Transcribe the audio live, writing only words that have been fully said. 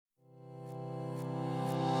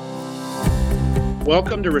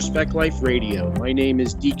Welcome to Respect Life Radio. My name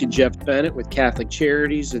is Deacon Jeff Bennett with Catholic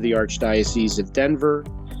Charities of the Archdiocese of Denver.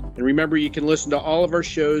 And remember, you can listen to all of our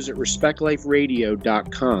shows at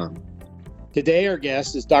respectliferadio.com. Today, our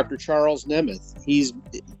guest is Dr. Charles Nemeth. He's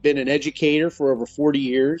been an educator for over 40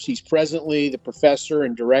 years. He's presently the professor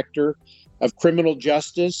and director of criminal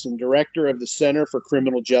justice and director of the Center for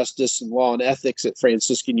Criminal Justice and Law and Ethics at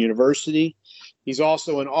Franciscan University. He's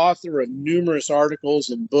also an author of numerous articles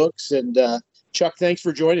and books. And Chuck, thanks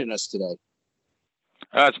for joining us today.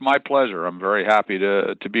 It's my pleasure. I'm very happy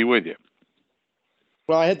to be with you.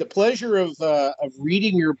 Well, I had the pleasure of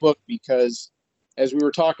reading your book because, as we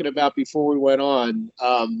were talking about before we went on,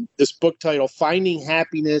 this book title, Finding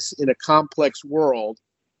Happiness in a Complex World,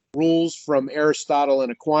 Rules from Aristotle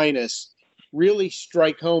and Aquinas, really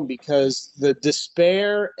strike home because the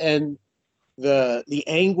despair and the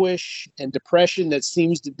anguish and depression that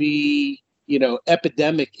seems to be,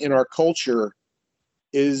 epidemic in our culture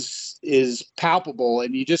is palpable.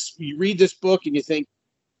 And you read this book and you think,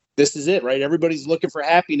 this is it, right? Everybody's looking for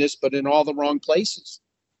happiness, but in all the wrong places.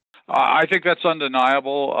 I think that's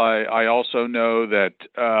undeniable. I also know that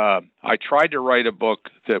I tried to write a book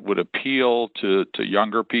that would appeal to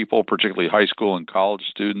younger people, particularly high school and college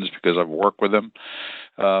students, because I've worked with them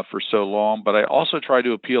for so long. But I also tried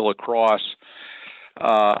to appeal across,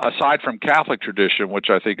 aside from Catholic tradition, which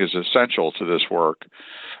I think is essential to this work.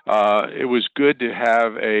 It was good to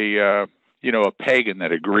have a pagan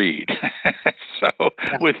that agreed. So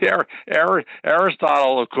with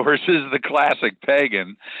Aristotle, of course, is the classic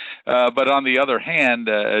pagan. But on the other hand,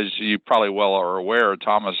 as you probably well are aware,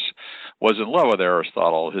 Thomas was in love with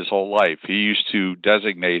Aristotle his whole life. He used to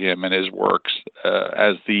designate him in his works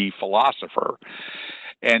as the philosopher.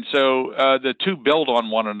 And so the two build on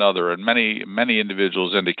one another, and many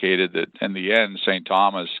individuals indicated that in the end, St.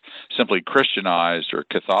 Thomas simply Christianized or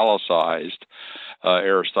Catholicized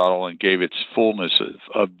Aristotle and gave its fullness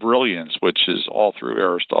of brilliance, which is all through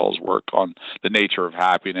Aristotle's work on the nature of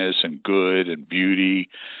happiness and good and beauty,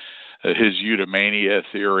 his eudaimonia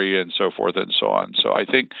theory, and so forth and so on. So I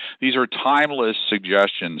think these are timeless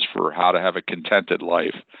suggestions for how to have a contented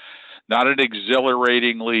life. Not an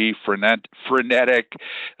exhilaratingly frenetic,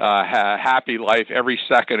 happy life every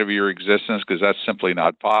second of your existence, because that's simply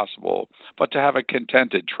not possible, but to have a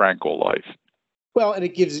contented, tranquil life. Well, and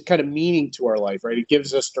it gives kind of meaning to our life, right? It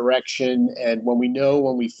gives us direction. And when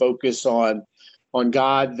we focus on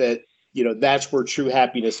God, that, that's where true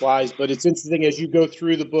happiness lies. But it's interesting as you go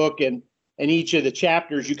through the book and each of the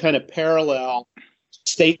chapters, you kind of parallel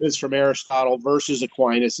statements from Aristotle versus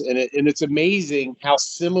Aquinas. And it's amazing how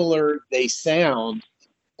similar they sound.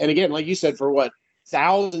 And again, like you said, for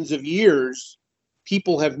thousands of years,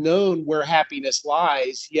 people have known where happiness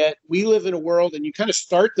lies. Yet we live in a world, and you kind of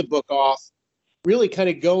start the book off really kind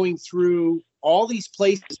of going through all these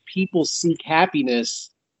places people seek happiness.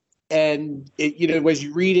 And, as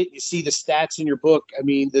you read it, you see the stats in your book. I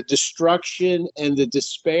mean, the destruction and the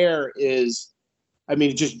despair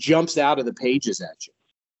it just jumps out of the pages at you.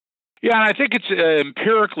 Yeah, and I think it's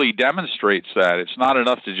empirically demonstrates that. It's not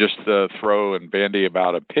enough to just throw and bandy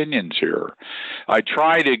about opinions here. I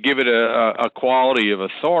try to give it a quality of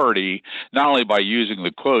authority, not only by using the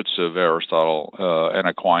quotes of Aristotle and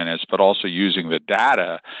Aquinas, but also using the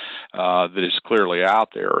data that is clearly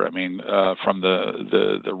out there. I mean, from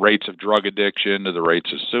the rates of drug addiction to the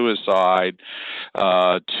rates of suicide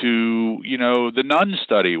to, the nun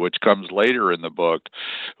study, which comes later in the book,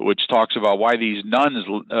 which talks about why these nuns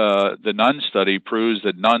the nun study proves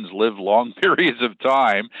that nuns live long periods of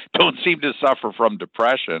time, don't seem to suffer from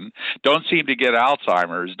depression, don't seem to get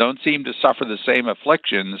Alzheimer's, don't seem to suffer the same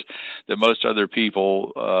afflictions that most other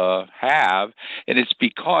people have. And it's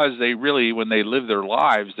because they really, when they live their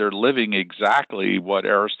lives, they're living exactly what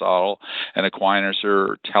Aristotle and Aquinas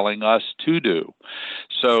are telling us to do.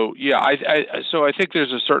 So, yeah, I think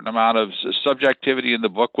there's a certain amount of subjectivity in the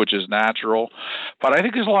book, which is natural, but I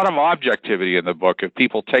think there's a lot of objectivity in the book. If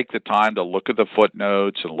people take the time to look at the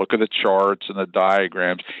footnotes and look at the charts and the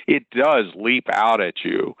diagrams, it does leap out at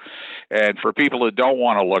you. And for people who don't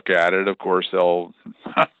want to look at it, of course, they'll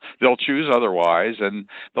choose otherwise, and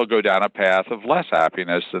they'll go down a path of less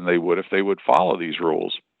happiness than they would if they would follow these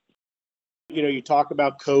rules. You talk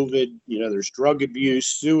about COVID, there's drug abuse,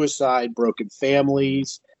 suicide, broken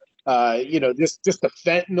families, just the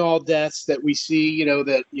fentanyl deaths that we see,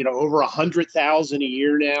 over 100,000 a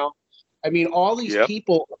year now. I mean, all these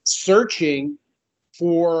people searching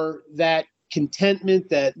for that contentment,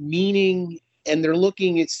 that meaning, and they're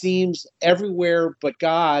looking, it seems, everywhere but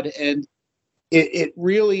God. And it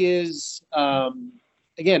really is,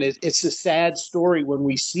 again, it's a sad story when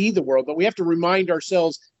we see the world, but we have to remind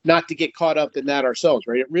ourselves not to get caught up in that ourselves,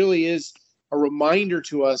 right? It really is a reminder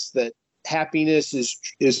to us that happiness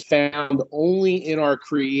is found only in our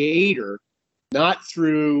Creator, not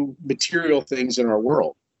through material things in our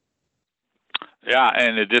world. Yeah,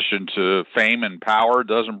 in addition to fame and power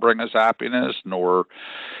doesn't bring us happiness, nor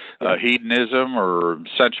hedonism or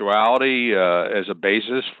sensuality as a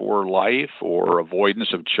basis for life or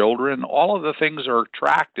avoidance of children. All of the things are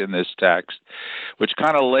tracked in this text, which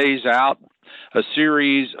kind of lays out a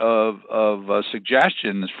series of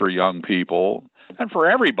suggestions for young people and for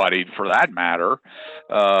everybody, for that matter,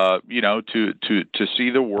 to see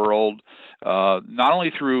the world not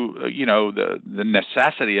only through the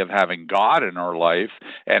necessity of having God in our life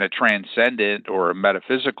and a transcendent or a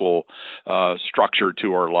metaphysical structure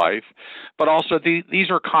to our life, but also these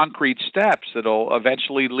are concrete steps that'll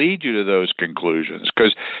eventually lead you to those conclusions.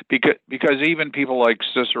 Because even people like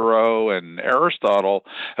Cicero and Aristotle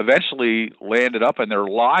eventually landed up in their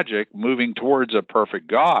logic moving towards a perfect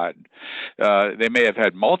God. They may have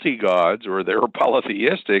had multi-gods or they were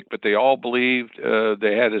polytheistic, but they all believed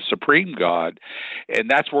they had a supreme God. And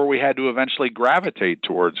that's where we had to eventually gravitate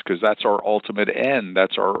towards, because that's our ultimate end.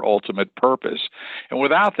 That's our ultimate purpose. And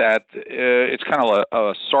without that, it's kind of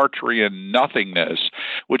a Sartrean nothingness,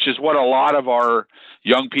 which is what a lot of our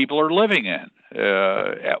young people are living in.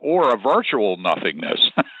 Or a virtual nothingness,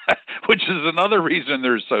 which is another reason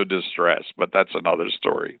they're so distressed, but that's another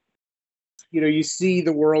story. You see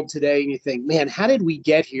the world today and you think, man, how did we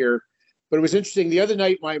get here? But it was interesting. The other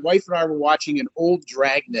night, my wife and I were watching an old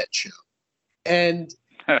Dragnet show. And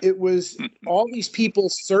it was all these people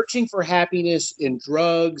searching for happiness in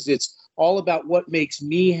drugs. It's all about what makes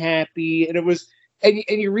me happy. And it was, and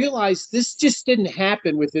you realize this just didn't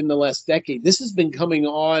happen within the last decade. This has been coming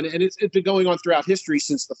on, and it's been going on throughout history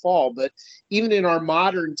since the fall. But even in our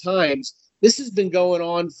modern times, this has been going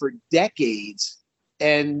on for decades.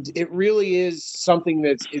 And it really is something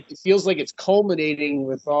it feels like it's culminating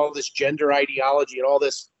with all this gender ideology and all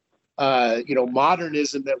this,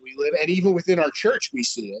 modernism that we live, and even within our church, we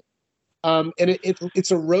see it. And it's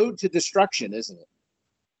a road to destruction, isn't it?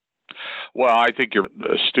 Well, I think you're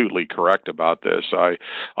astutely correct about this. I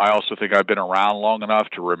also think I've been around long enough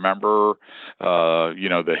to remember,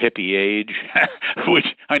 the hippie age, which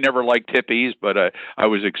I never liked hippies, but I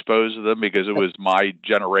was exposed to them because it was my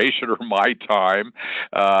generation or my time.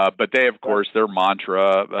 But they, of course, their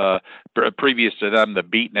mantra, previous to them, the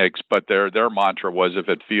beatniks, but their mantra was, if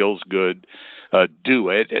it feels good, do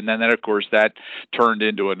it. And then, of course, that turned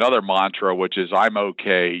into another mantra, which is, I'm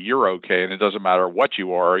okay, you're okay, and it doesn't matter what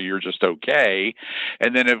you are, you're just okay.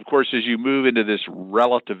 And then, of course, as you move into this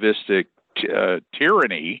relativistic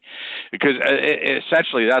tyranny, because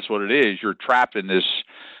essentially that's what it is, you're trapped in this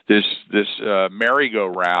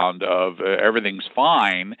merry-go-round of everything's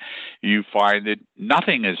fine. You find that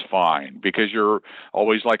nothing is fine because you're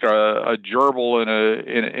always like a gerbil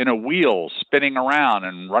in a wheel, spinning around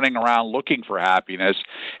and running around looking for happiness,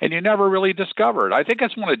 and you never really discover it. I think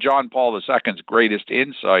that's one of John Paul II's greatest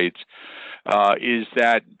insights. Is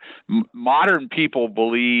that modern people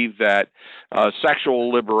believe that sexual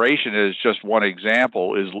liberation, is just one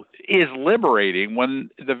example, is liberating, when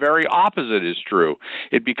the very opposite is true.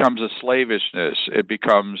 It becomes a slavishness. It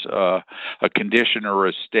becomes a condition or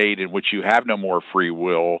a state in which you have no more free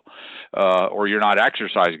will, or you're not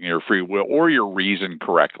exercising your free will or your reason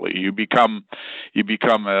correctly. You become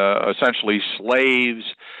essentially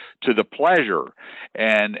slaves to the pleasure,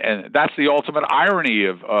 and that's the ultimate irony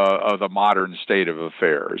of the modern state of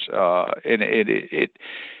affairs. And it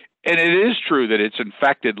is true that it's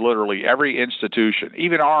infected literally every institution.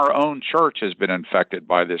 Even our own church has been infected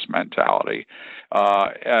by this mentality.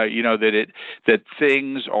 That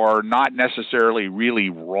things are not necessarily really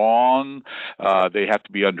wrong. They have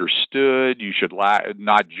to be understood. You should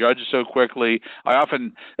not judge so quickly. I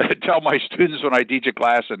often tell my students when I teach a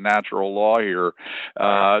class in natural law here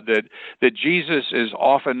that Jesus is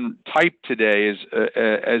often typed today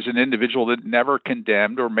as an individual that never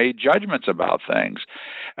condemned or made judgments about things.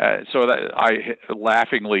 So that I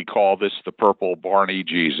laughingly call this the purple Barney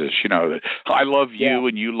Jesus. That I love you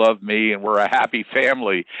and you love me and we're a happy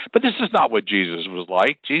family. But this is not what Jesus was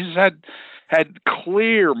like. Jesus had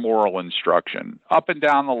clear moral instruction up and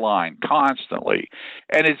down the line constantly,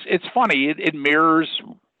 and it's funny. It mirrors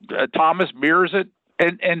Thomas mirrors it.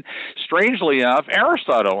 And strangely enough,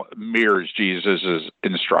 Aristotle mirrors Jesus'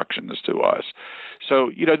 instructions to us. So,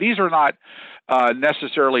 these are not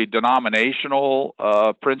necessarily denominational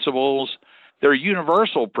principles. They're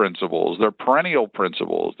universal principles. They're perennial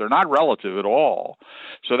principles. They're not relative at all.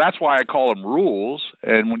 So that's why I call them rules.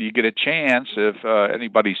 And when you get a chance, if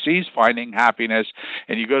anybody sees Finding Happiness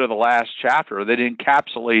and you go to the last chapter, that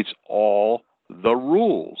encapsulates all the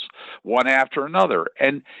rules, one after another.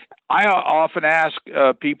 And I often ask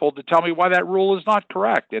people to tell me why that rule is not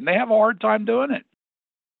correct, and they have a hard time doing it.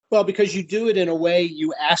 Well, because you do it in a way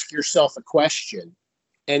you ask yourself a question.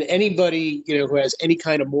 And anybody, who has any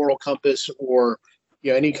kind of moral compass or,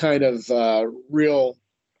 any kind of real,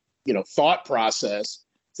 thought process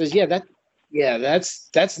says,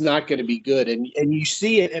 that's not going to be good. And you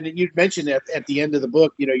see it. And you mentioned at the end of the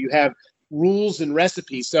book, you have rules and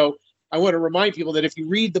recipes. So I want to remind people that if you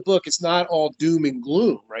read the book, it's not all doom and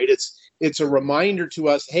gloom, right? It's a reminder to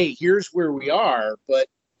us, hey, here's where we are, but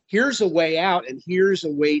here's a way out, and here's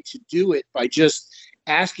a way to do it by just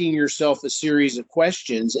asking yourself a series of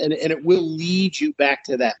questions, and it will lead you back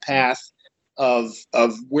to that path of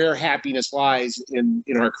where happiness lies in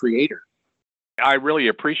our Creator. I really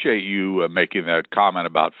appreciate you making that comment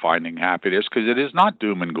about finding happiness, because it is not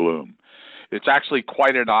doom and gloom. It's actually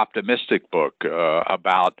quite an optimistic book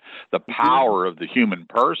about the power of the human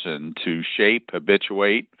person to shape,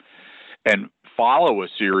 habituate, and follow a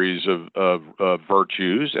series of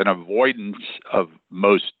virtues and avoidance of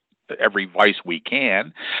most every vice we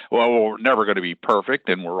can. Well, we're never going to be perfect,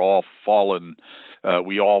 and we're all fallen.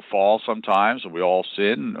 We all fall sometimes, and we all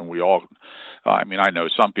sin, and we all. I mean, I know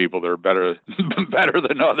some people that are better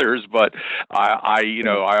than others, but I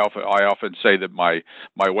often say that my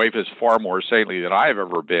wife is far more saintly than I have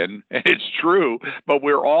ever been, and it's true. But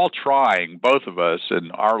we're all trying, both of us,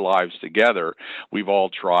 in our lives together. We've all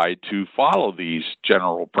tried to follow these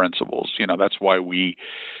general principles. That's why we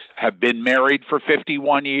have been married for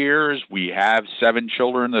 51 years. We have 7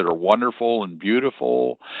 children that are wonderful and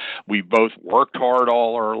beautiful. We've both worked hard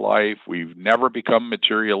all our life. We've never become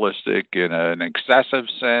materialistic in an excessive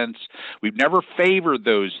sense. We've never favored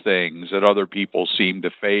those things that other people seem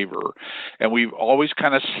to favor. And we've always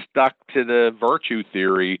kind of stuck to the virtue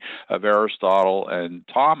theory of Aristotle and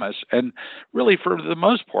Thomas. And really, for the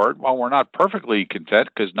most part, while we're not perfectly content,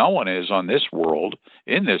 because no one is in this world,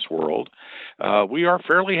 we are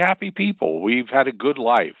fairly happy people. We've had a good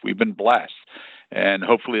life. We've been blessed. And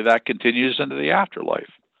hopefully that continues into the afterlife.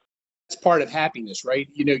 That's part of happiness, right?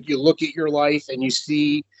 You look at your life and you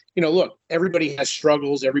see, look, everybody has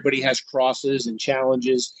struggles, everybody has crosses and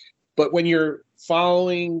challenges. But when you're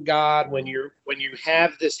following God, when you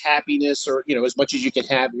have this happiness, or, as much as you can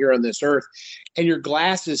have here on this earth, and your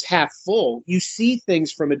glass is half full, you see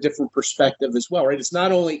things from a different perspective as well, right? It's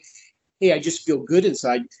not only, hey, I just feel good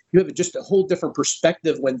inside. You have just a whole different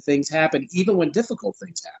perspective when things happen, even when difficult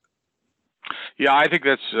things happen. Yeah, I think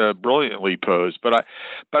that's brilliantly posed. But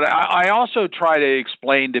I also try to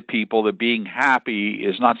explain to people that being happy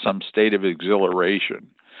is not some state of exhilaration.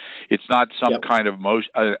 It's not some kind of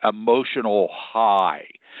emotional high.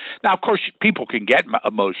 Now, of course, people can get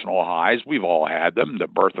emotional highs. We've all had them, the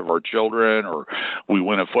birth of our children, or we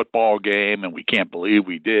win a football game and we can't believe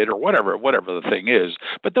we did, or whatever the thing is.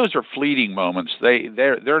 But those are fleeting moments.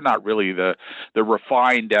 They're not really the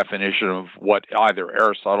refined definition of what either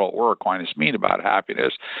Aristotle or Aquinas mean about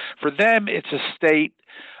happiness. For them, it's a state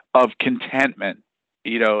of contentment,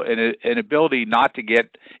 an ability not to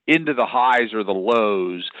get into the highs or the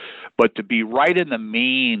lows, but to be right in the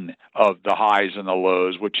mean of the highs and the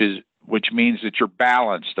lows, which means that you're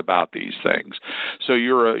balanced about these things. So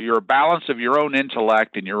you're a balance of your own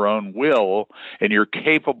intellect and your own will, and you're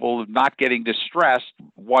capable of not getting distressed,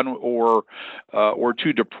 or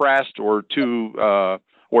too depressed, or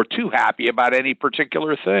too happy about any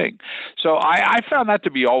particular thing. So I found that to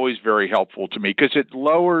be always very helpful to me, because it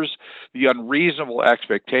lowers the unreasonable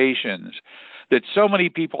expectations that so many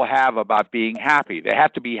people have about being happy. They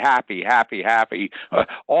have to be happy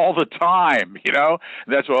all the time.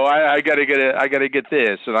 That's I got to get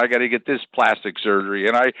this, and I got to get this plastic surgery,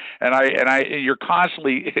 you're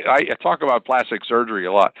constantly. I talk about plastic surgery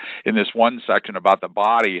a lot in this one section about the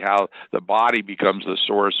body, how the body becomes the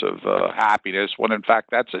source of happiness, when in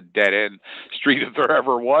fact that's a dead end street if there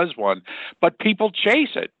ever was one. But people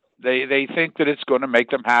chase it. They think that it's going to make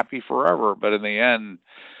them happy forever, but in the end,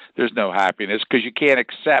 there's no happiness, because you can't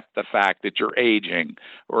accept the fact that you're aging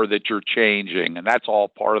or that you're changing. And that's all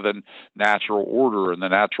part of the natural order and the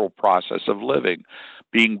natural process of living,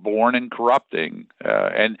 being born and corrupting.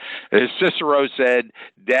 And as Cicero said,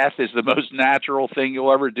 death is the most natural thing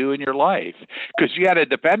you'll ever do in your life, because you had to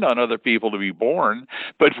depend on other people to be born.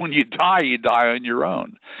 But when you die on your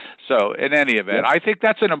own. So in any event, I think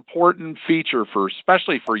that's an important feature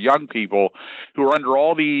especially for young people. who are under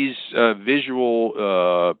all these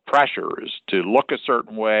visual pressures to look a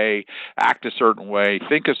certain way, act a certain way,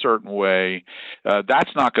 think a certain way,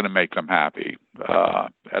 that's not going to make them happy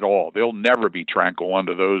at all. They'll never be tranquil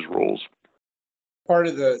under those rules. Part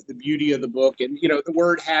of the beauty of the book, and the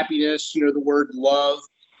word happiness, the word love,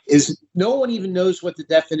 is no one even knows what the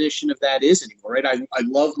definition of that is anymore, right? I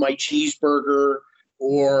love my cheeseburger,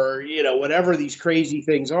 or whatever these crazy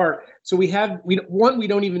things are. So we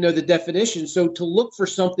don't even know the definition. So to look for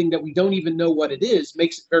something that we don't even know what it is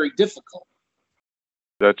makes it very difficult.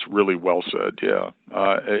 That's really well said. Yeah,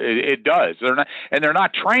 it does. They're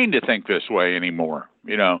not trained to think this way anymore.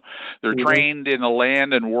 They're trained in a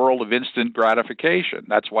land and world of instant gratification.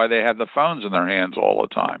 That's why they have the phones in their hands all the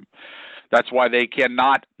time. That's why they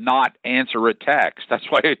cannot not answer a text. That's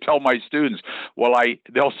why I tell my students,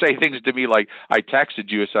 they'll say things to me like, "I texted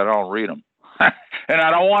you," I said, "I don't read them." And I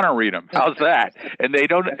don't want to read them. How's that? And they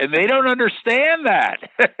don't understand that.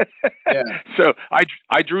 Yeah. So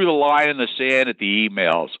I drew the line in the sand at the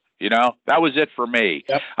emails. That was it for me.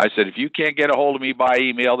 Yep. I said, if you can't get a hold of me by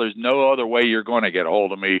email, there's no other way you're going to get a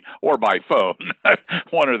hold of me, or by phone,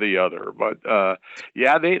 one or the other. But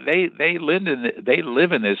yeah, they live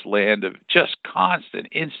in this land of just constant,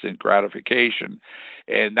 instant gratification,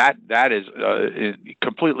 and that is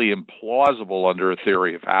completely implausible under a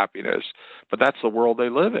theory of happiness. But that's the world they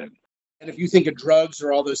live in. And if you think of drugs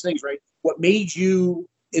or all those things, right? What made you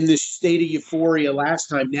in this state of euphoria last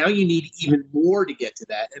time, now you need even more to get to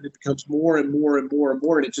that. And it becomes more and more and more and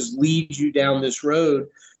more. And it just leads you down this road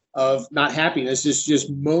of not happiness. It's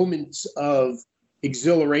just moments of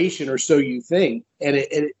exhilaration, or so you think. And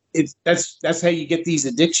that's how you get these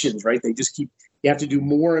addictions, right? They just you have to do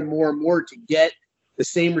more and more and more to get the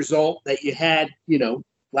same result that you had, the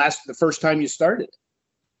first time you started.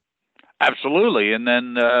 Absolutely. And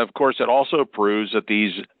then, of course, it also proves that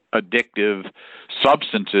these addictive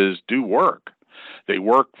substances do work. They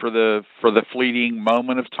work for the fleeting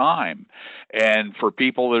moment of time. And for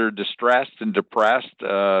people that are distressed and depressed,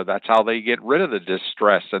 that's how they get rid of the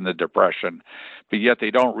distress and the depression. But yet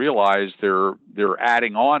they don't realize they're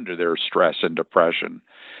adding on to their stress and depression.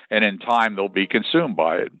 And in time, they'll be consumed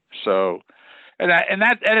by it. So, and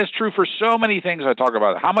that is true for so many things I talk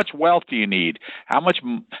about. How much wealth do you need? How much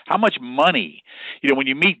money? When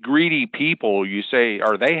you meet greedy people, you say,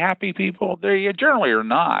 are they happy people? They generally are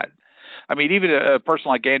not. I mean, even a person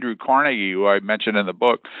like Andrew Carnegie, who I mentioned in the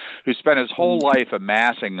book, who spent his whole life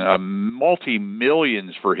amassing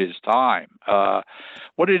multi-millions for his time.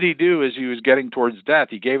 What did he do as he was getting towards death?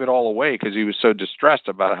 He gave it all away because he was so distressed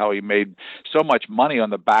about how he made so much money on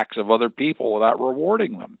the backs of other people without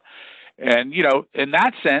rewarding them. And, in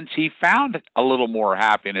that sense, he found a little more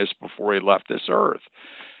happiness before he left this earth,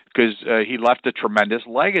 because he left a tremendous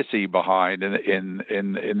legacy behind in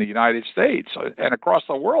the United States and across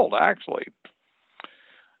the world, actually.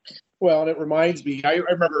 Well, and it reminds me, I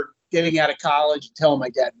remember getting out of college and telling my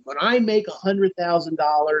dad, when I make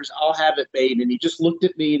 $100,000, I'll have it made. And he just looked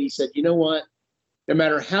at me and he said, you know what? No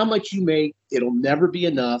matter how much you make, it'll never be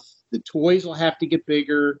enough. The toys will have to get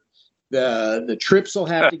bigger. The trips will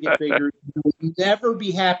have to get bigger. You'll never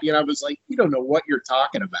be happy. And I was like, you don't know what you're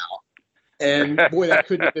talking about. And boy, that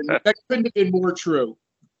couldn't have been more true.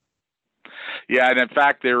 Yeah, and in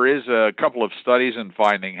fact, there is a couple of studies in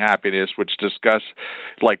Finding Happiness which discuss,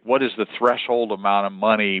 what is the threshold amount of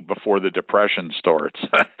money before the depression starts,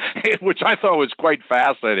 which I thought was quite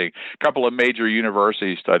fascinating. A couple of major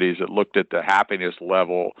university studies that looked at the happiness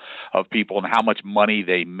level of people and how much money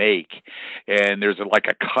they make. And there's a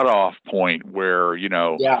cutoff point where,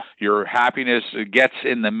 your happiness gets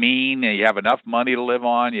in the mean, and you have enough money to live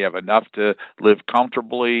on, you have enough to live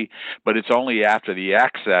comfortably, but it's only after the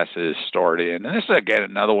excesses start in. And this is, again,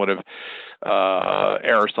 another one of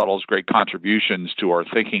Aristotle's great contributions to our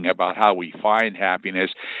thinking about how we find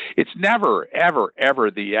happiness. It's never, ever,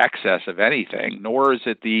 ever the excess of anything, nor is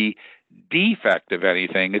it the defect of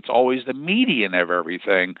anything. It's always the median of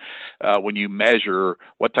everything when you measure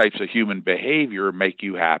what types of human behavior make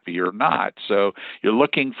you happy or not. So you're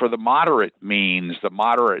looking for the moderate means, the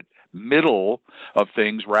moderate middle of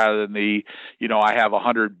things, rather than I have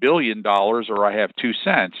 $100 billion or I have 2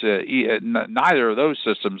 cents. Neither of those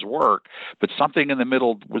systems work, but something in the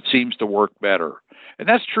middle seems to work better. And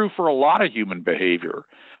that's true for a lot of human behavior,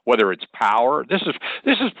 whether it's power. This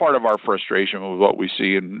is part of our frustration with what we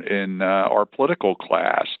see in our political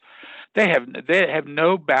class. They have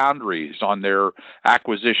no boundaries on their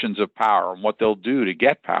acquisitions of power and what they'll do to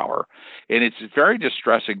get power. And it's very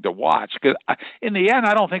distressing to watch, because in the end,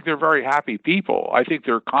 I don't think they're very happy people. I think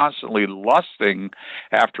they're constantly lusting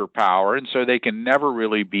after power, and so they can never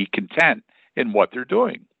really be content in what they're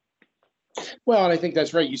doing. Well, and I think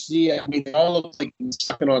that's right. You see, I mean, they all look like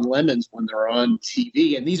sucking on lemons when they're on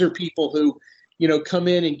TV. And these are people who, come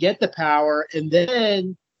in and get the power, and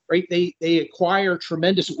then, right, they acquire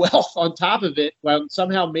tremendous wealth on top of it while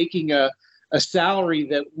somehow making a salary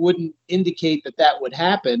that wouldn't indicate that that would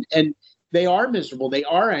happen. And they are miserable. They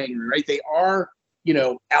are angry, right? They are,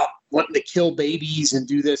 out wanting to kill babies and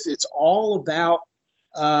do this. It's all about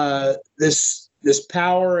this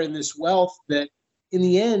power and this wealth that, in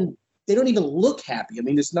the end, they don't even look happy. I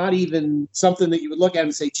mean, it's not even something that you would look at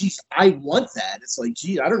and say, geez, I want that. It's like,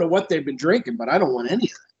 gee, I don't know what they've been drinking, but I don't want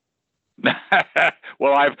any of that.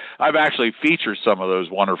 Well, I've actually featured some of those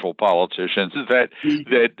wonderful politicians that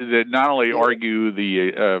not only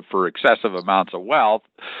argue for excessive amounts of wealth,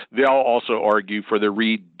 they'll also argue for the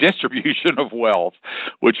redistribution of wealth,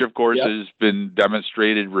 which of course has been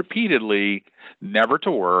demonstrated repeatedly never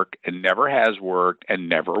to work and never has worked and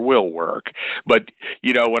never will work. But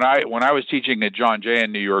when I was teaching at John Jay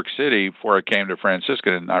in New York City before I came to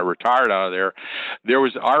Franciscan and I retired out of there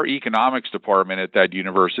was our economics department at that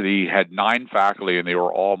university had 9 faculty and they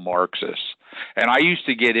were all Marxists. And I used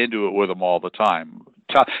to get into it with them all the time.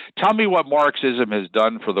 Tell me what Marxism has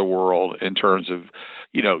done for the world in terms of,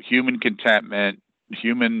 human contentment,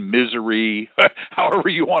 human misery, however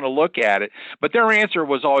you want to look at it. But their answer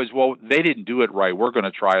was always, well, they didn't do it right. We're going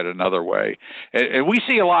to try it another way. And we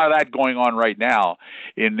see a lot of that going on right now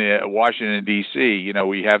in Washington, D.C.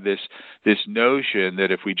 We have this notion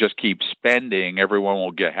that if we just keep spending, everyone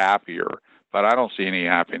will get happier. But I don't see any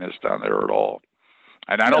happiness down there at all.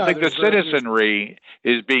 And I don't think the citizenry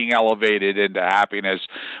is being elevated into happiness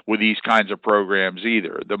with these kinds of programs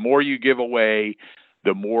either. The more you give away,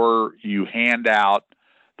 the more you hand out,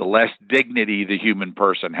 the less dignity the human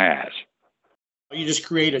person has. You just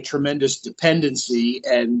create a tremendous dependency,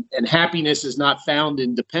 and happiness is not found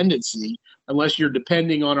in dependency unless you're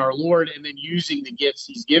depending on our Lord and then using the gifts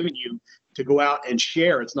he's given you to go out and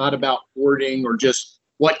share. It's not about hoarding or just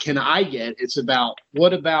what can I get? It's about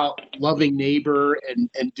what about loving neighbor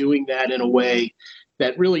and doing that in a way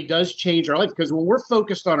that really does change our life. Because when we're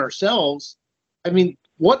focused on ourselves, I mean,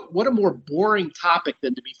 what a more boring topic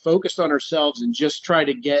than to be focused on ourselves and just try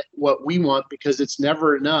to get what we want, because it's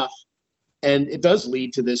never enough. And it does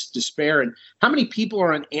lead to this despair. And how many people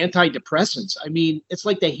are on antidepressants? I mean, it's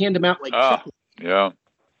like they hand them out like chocolate. Yeah.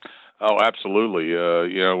 Oh, absolutely.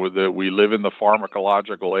 We live in the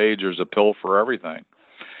pharmacological age. There's a pill for everything.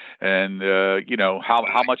 And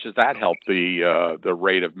how much does that help the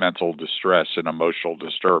rate of mental distress and emotional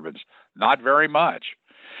disturbance? Not very much.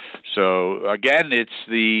 So again,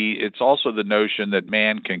 it's also the notion that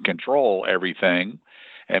man can control everything,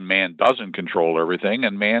 and man doesn't control everything,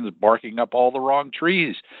 and man's barking up all the wrong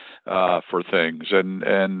trees for things,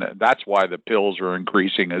 and that's why the pills are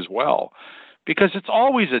increasing as well, because it's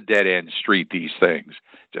always a dead end street. These things,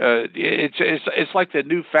 it's like the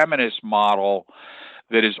new feminist model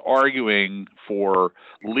that is arguing for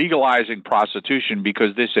legalizing prostitution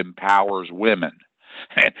because this empowers women.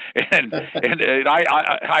 And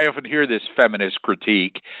I often hear this feminist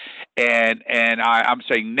critique, and I'm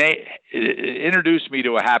saying, introduce me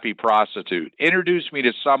to a happy prostitute. Introduce me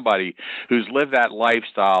to somebody who's lived that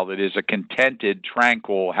lifestyle that is a contented,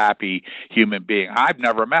 tranquil, happy human being. I've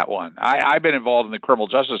never met one. I've been involved in the criminal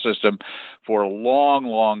justice system for a long,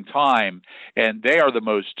 long time, and they are the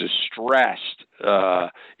most distressed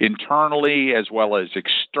internally as well as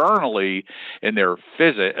externally in their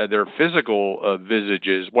physical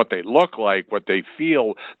visages, what they look like, what they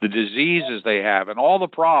feel, the diseases they have, and all the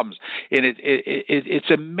problems. And it's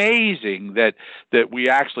amazing that we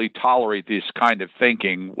actually tolerate this kind of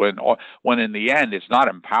thinking when in the end it's not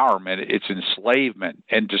empowerment, it's enslavement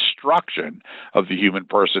and destruction of the human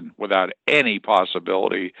person without any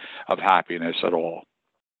possibility of happiness at all.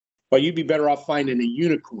 Well, you'd be better off finding a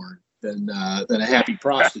unicorn than a happy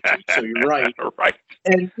prostitute. So you're right. Right.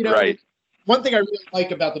 And right. One thing I really like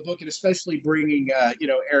about the book, and especially bringing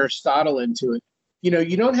Aristotle into it,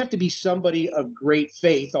 you don't have to be somebody of great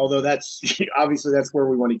faith, although that's obviously that's where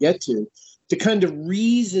we want to get to kind of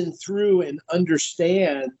reason through and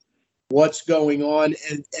understand what's going on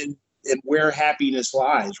and where happiness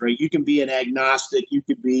lies. Right? You can be an agnostic, you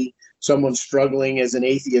could be someone struggling as an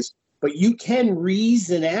atheist, but you can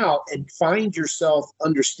reason out and find yourself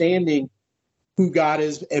understanding who God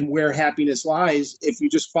is and where happiness lies if you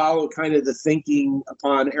just follow kind of the thinking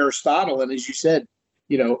upon Aristotle. And as you said,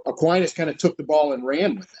 Aquinas kind of took the ball and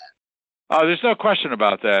ran with that. There's no question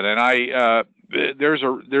about that. And there's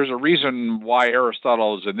a reason why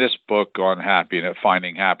Aristotle is in this book on happiness,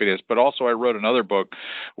 finding happiness, but also I wrote another book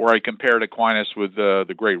where I compared Aquinas with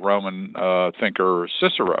the great Roman thinker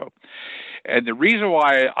Cicero. And the reason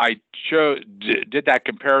why I did that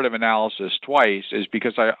comparative analysis twice is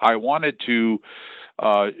because I wanted to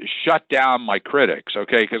shut down my critics,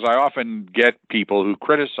 okay? Because I often get people who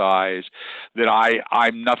criticize that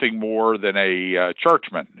I'm nothing more than a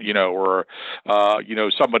churchman, or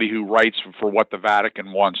somebody who writes for what the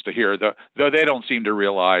Vatican wants to hear. Though they don't seem to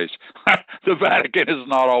realize the Vatican is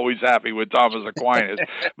not always happy with Thomas Aquinas,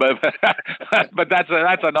 but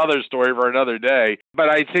that's another story for another day. But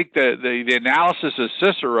I think the analysis of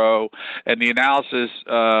Cicero and the analysis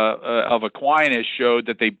of Aquinas showed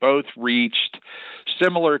that they both reached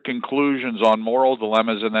similar conclusions on moral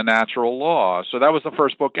dilemmas in the natural law. So that was the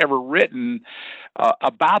first book ever written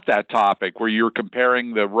about that topic, where you're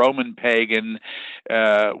comparing the Roman pagan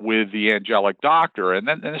with the angelic doctor, and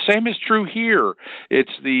the same is true here.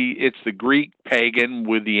 It's the Greek pagan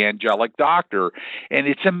with the angelic doctor, and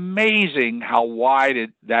it's amazing how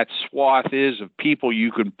wide that swath is of people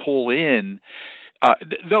you can pull in.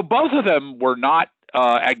 Though both of them were not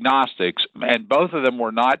agnostics, and both of them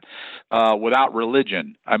were not without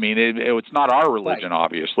religion. I mean, it's not our religion, right,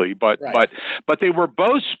 obviously, but they were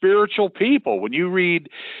both spiritual people. When you read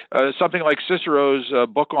something like Cicero's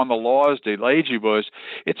book on the Laws, De Legibus,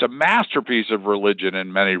 it's a masterpiece of religion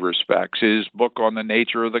in many respects. His book on the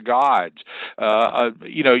nature of the gods.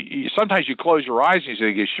 Sometimes you close your eyes and you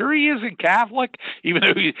say, "You sure he isn't Catholic?" Even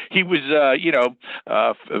though he was,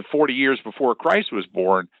 40 years before Christ was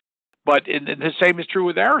born. But the same is true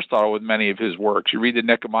with Aristotle with many of his works. You read the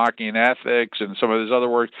Nicomachean Ethics and some of his other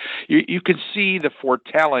works, you can see the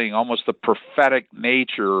foretelling, almost the prophetic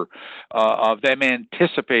nature of them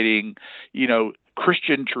anticipating,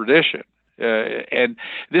 Christian tradition. And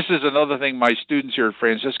this is another thing my students here at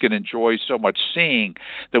Franciscan enjoy so much seeing,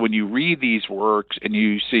 that when you read these works and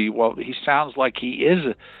you see, well, he sounds like he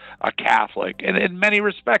is a Catholic. And in many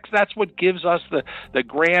respects, that's what gives us the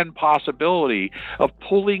grand possibility of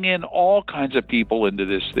pulling in all kinds of people into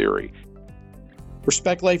this theory.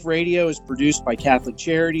 Respect Life Radio is produced by Catholic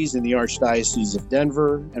Charities in the Archdiocese of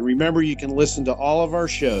Denver. And remember, you can listen to all of our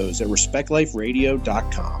shows at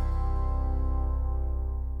respectliferadio.com.